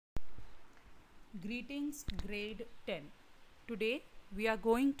Greetings, grade 10. Today we are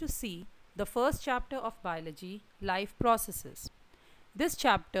going to see the first chapter of biology, life processes. This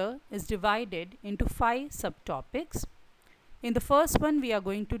chapter is divided into 5 subtopics. In the first one, we are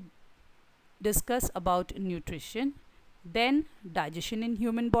going to discuss about nutrition, then digestion in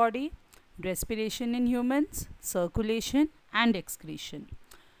human body, respiration in humans, circulation and excretion.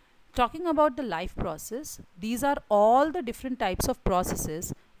 Talking about the life process, these are all the different types of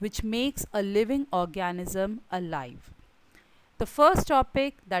processes which makes a living organism alive. The first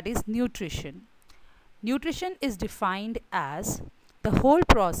topic, that is nutrition. Nutrition is defined as the whole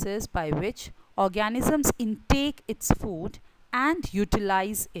process by which organisms intake its food and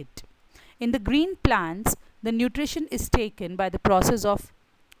utilize it. In the green plants, the nutrition is taken by the process of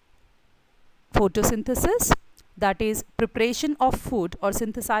photosynthesis, that is preparation of food or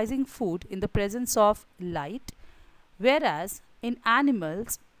synthesizing food in the presence of light, whereas in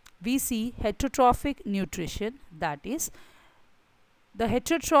animals we see heterotrophic nutrition, that is the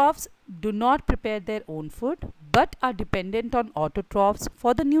heterotrophs do not prepare their own food but are dependent on autotrophs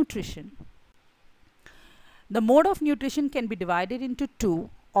for the nutrition. The mode of nutrition can be divided into two: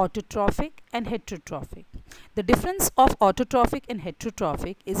 autotrophic and heterotrophic. The difference of autotrophic and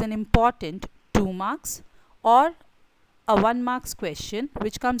heterotrophic is an important 2 marks or a 1 marks question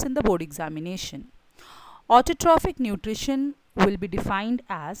which comes in the board examination. Autotrophic nutrition will be defined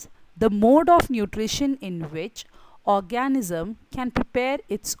as the mode of nutrition in which organism can prepare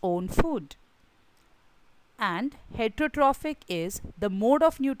its own food, and heterotrophic is the mode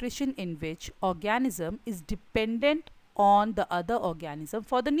of nutrition in which organism is dependent on the other organism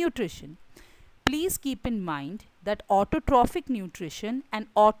for the nutrition. Please keep in mind that autotrophic nutrition and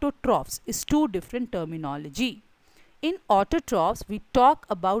autotrophs is two different terminology. In autotrophs, we talk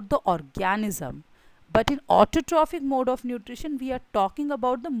about the organism, but in autotrophic mode of nutrition, we are talking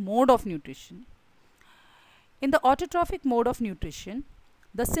about the mode of nutrition. In the autotrophic mode of nutrition,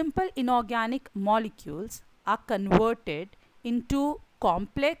 the simple inorganic molecules are converted into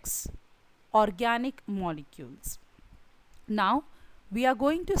complex organic molecules. Now, we are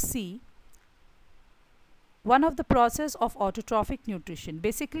going to see one of the process of autotrophic nutrition.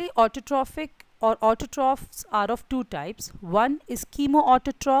 Basically, autotrophic or autotrophs are of two types. One is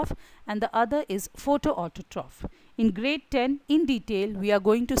chemoautotroph and the other is photoautotroph. In grade 10, in detail, we are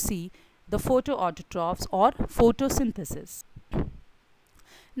going to see the photoautotrophs or photosynthesis.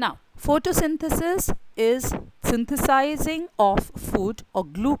 Now, photosynthesis is synthesizing of food or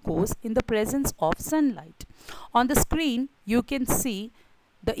glucose in the presence of sunlight. On the screen, you can see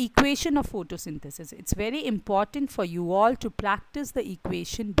the equation of photosynthesis. It's very important for you all to practice the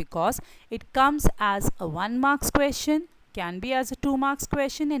equation because it comes as a 1 marks question, can be as a 2 marks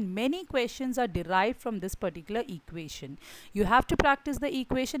question, and many questions are derived from this particular equation. You have to practice the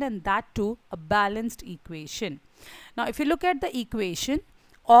equation, and that too a balanced equation. Now if you look at the equation,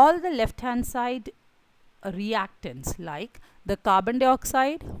 all the left hand side reactants like the carbon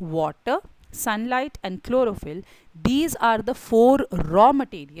dioxide, water, sunlight and chlorophyll, these are the 4 raw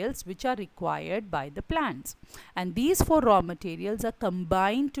materials which are required by the plants, and these 4 raw materials are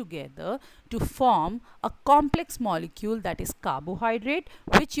combined together to form a complex molecule, that is carbohydrate,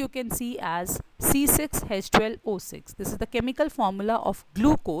 which you can see as C6H12O6. This is the chemical formula of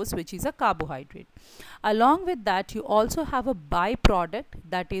glucose, which is a carbohydrate. Along with that, you also have a byproduct,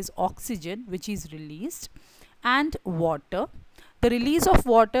 that is oxygen, which is released, and water. The release of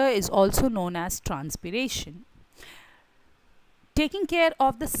water is also known as transpiration. Taking care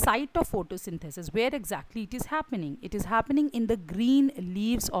of the site of photosynthesis, where exactly it is happening? It is happening in the green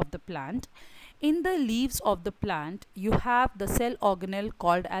leaves of the plant. In the leaves of the plant, you have the cell organelle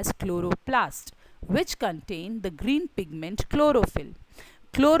called as chloroplast, which contain the green pigment chlorophyll.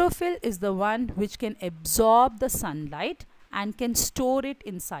 Chlorophyll is the one which can absorb the sunlight and can store it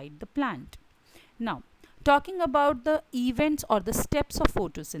inside the plant. Now, talking about the events or the steps of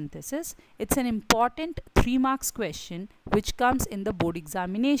photosynthesis, it's an important 3 marks question which comes in the board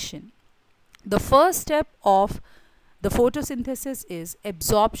examination. The first step of the photosynthesis is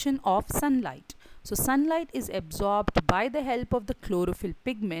absorption of sunlight. So sunlight is absorbed by the help of the chlorophyll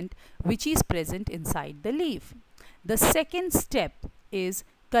pigment which is present inside the leaf. The second step is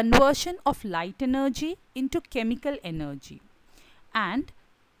conversion of light energy into chemical energy, and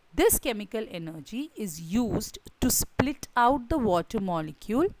this chemical energy is used to split out the water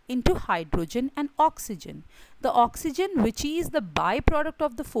molecule into hydrogen and oxygen. The oxygen, which is the byproduct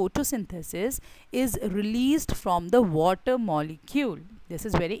of the photosynthesis, is released from the water molecule. This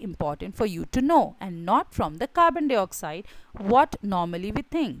is very important for you to know, and not from the carbon dioxide, what normally we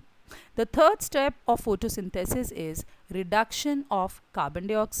think. The third step of photosynthesis is reduction of carbon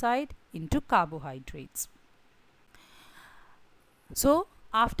dioxide into carbohydrates. So,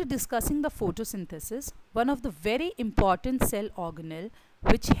 after discussing the photosynthesis, one of the very important cell organelle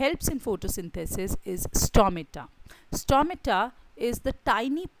which helps in photosynthesis is stomata. Stomata is the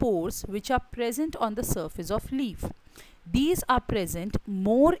tiny pores which are present on the surface of leaf. These are present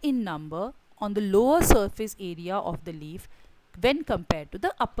more in number on the lower surface area of the leaf when compared to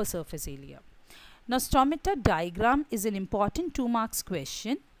the upper surface area. Now, stomata diagram is an important 2 marks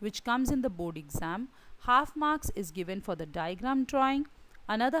question which comes in the board exam. Half marks is given for the diagram drawing.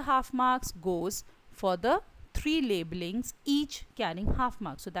 Another half marks goes for the 3 labelings, each carrying half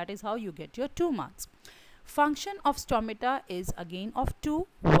marks. So that is how you get your 2 marks. Function of stomata is again of two.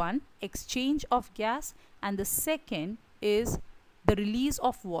 One, exchange of gas, and the second is the release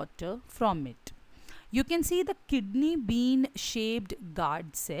of water from it. You can see the kidney bean shaped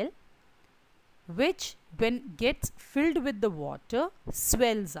guard cell, which when gets filled with the water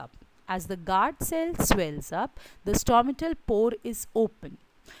swells up. As the guard cell swells up, the stomatal pore is open.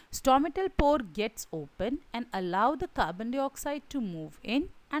 Stomatal pore gets open and allow the carbon dioxide to move in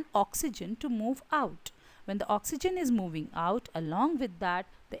and oxygen to move out. When the oxygen is moving out, along with that,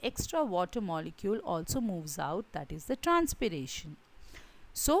 the extra water molecule also moves out, that is the transpiration.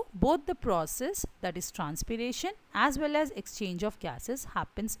 So, both the process, that is transpiration, as well as exchange of gases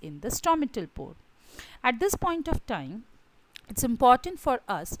happens in the stomatal pore. At this point of time, it's important for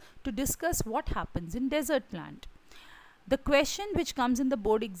us to discuss what happens in desert plant. The question which comes in the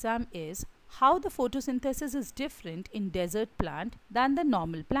board exam is how the photosynthesis is different in desert plant than the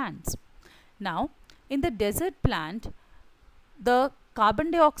normal plants. Now, in the desert plant, the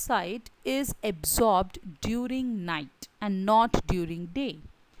carbon dioxide is absorbed during night and not during day.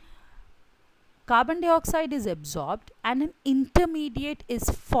 Carbon dioxide is absorbed and an intermediate is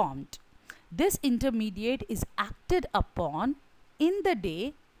formed. This intermediate is acted upon in the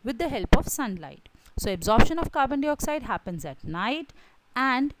day with the help of sunlight. So, absorption of carbon dioxide happens at night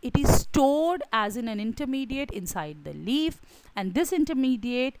and it is stored as in an intermediate inside the leaf, and this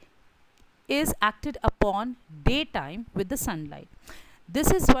intermediate is acted upon daytime with the sunlight.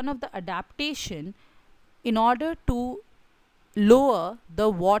 This is one of the adaptation in order to lower the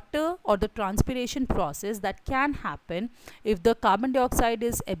water or the transpiration process that can happen if the carbon dioxide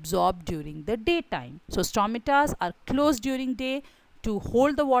is absorbed during the daytime. So, stomatas are closed during day to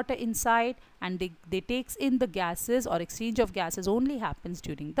hold the water inside, and they takes in the gases, or exchange of gases only happens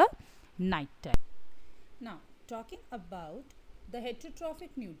during the night time. Now, talking about the heterotrophic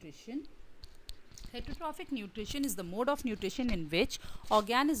nutrition. Heterotrophic nutrition is the mode of nutrition in which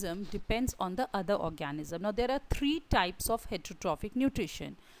organism depends on the other organism. Now, there are 3 types of heterotrophic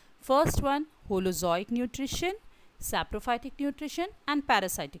nutrition. First one, holozoic nutrition, saprophytic nutrition, and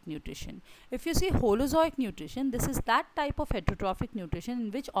parasitic nutrition. If you see holozoic nutrition, this is that type of heterotrophic nutrition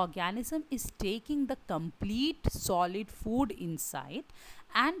in which organism is taking the complete solid food inside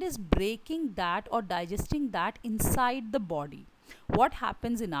and is breaking that or digesting that inside the body. What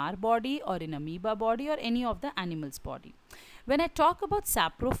happens in our body or in amoeba body or any of the animal's body. When I talk about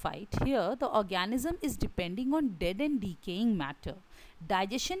saprophyte, here the organism is depending on dead and decaying matter.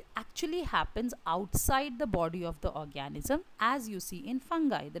 Digestion actually happens outside the body of the organism, as you see in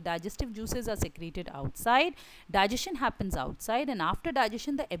fungi. The digestive juices are secreted outside, digestion happens outside, and after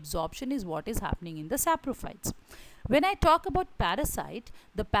digestion the absorption is what is happening in the saprophytes. When I talk about parasite,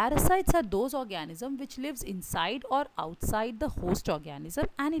 the parasites are those organisms which lives inside or outside the host organism,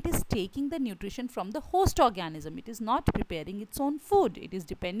 and it is taking the nutrition from the host organism. It is not preparing its own food. It is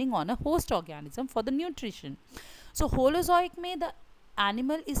depending on a host organism for the nutrition. So, holozoic may the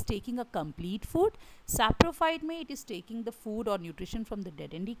animal is taking a complete food. Saprophyte may it is taking the food or nutrition from the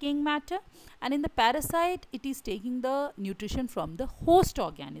dead and decaying matter, and in the parasite it is taking the nutrition from the host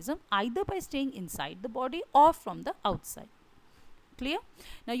organism, either by staying inside the body or from the outside. Clear?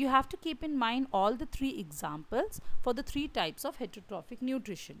 Now you have to keep in mind all the 3 examples for the 3 types of heterotrophic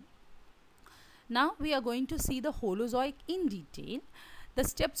nutrition. Now we are going to see the holozoic in detail. The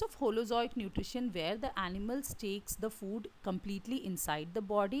steps of holozoic nutrition, where the animals takes the food completely inside the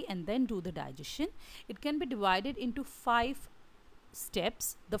body and then do the digestion. It can be divided into 5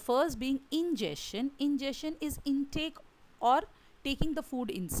 steps. The first being ingestion. Ingestion is intake or taking the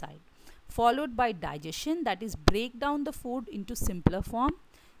food inside. Followed by digestion, that is break down the food into simpler form.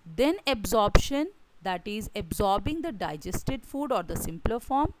 Then absorption, that is absorbing the digested food or the simpler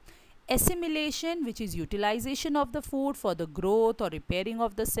form. Assimilation, which is utilization of the food for the growth or repairing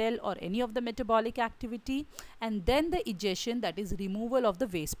of the cell or any of the metabolic activity, and then the egestion, that is removal of the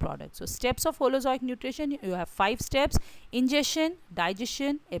waste product. So steps of holozoic nutrition, you have 5 steps: ingestion,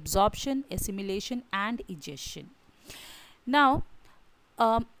 digestion, absorption, assimilation and egestion. Now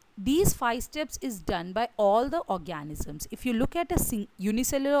these 5 steps is done by all the organisms. If you look at a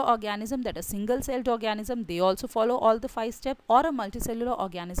unicellular organism, that a single celled organism, they also follow all the 5 steps, or a multicellular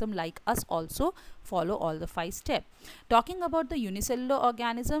organism like us also follow all the 5 steps. Talking about the unicellular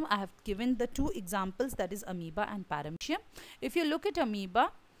organism, I have given the 2 examples, that is amoeba and paramecium. If you look at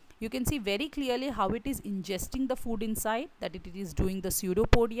amoeba, you can see very clearly how it is ingesting the food inside, that it is doing the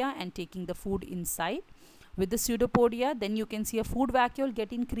pseudopodia and taking the food inside. With the pseudopodia, then you can see a food vacuole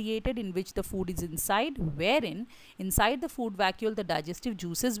getting created in which the food is inside, wherein inside the food vacuole the digestive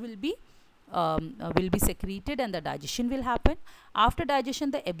juices will be secreted and the digestion will happen. After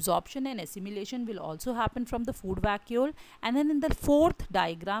digestion, the absorption and assimilation will also happen from the food vacuole. And then in the 4th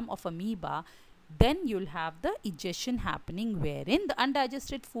diagram of amoeba, then you'll have the egestion happening, wherein the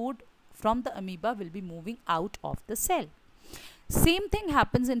undigested food from the amoeba will be moving out of the cell. Same thing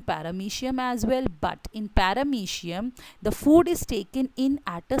happens in paramecium as well, but in paramecium the food is taken in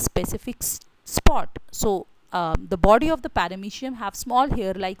at a specific spot. So the body of the paramecium have small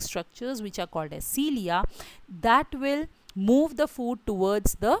hair-like structures which are called as cilia, that will move the food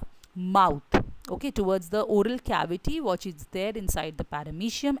towards the mouth, okay, towards the oral cavity which is there inside the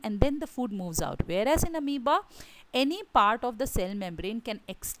paramecium, and then the food moves out. Whereas in amoeba, any part of the cell membrane can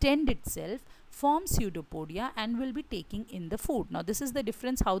extend itself, form pseudopodia, and will be taking in the food. Now this is the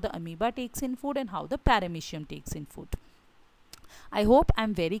difference how the amoeba takes in food and how the paramecium takes in food. I hope I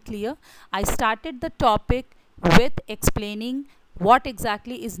am very clear. I started the topic with explaining what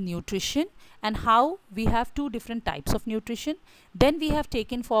exactly is nutrition and how we have 2 different types of nutrition. Then we have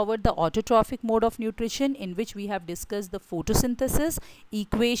taken forward the autotrophic mode of nutrition, in which we have discussed the photosynthesis,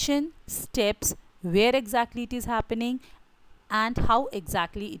 equation, steps, where exactly it is happening and how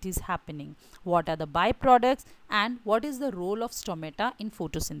exactly it is happening, what are the byproducts, and what is the role of stomata in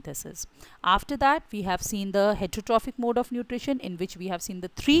photosynthesis. After that, we have seen the heterotrophic mode of nutrition, in which we have seen the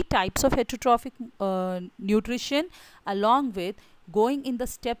 3 types of heterotrophic nutrition, along with going in the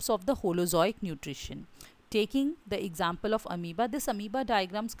steps of the Holozoic nutrition. Taking the example of amoeba, this amoeba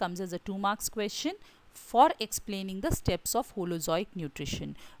diagrams comes as a 2 marks question for explaining the steps of Holozoic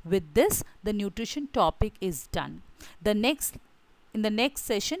nutrition. With this, the nutrition topic is done. In the next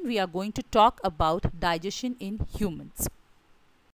session, we are going to talk about digestion in humans.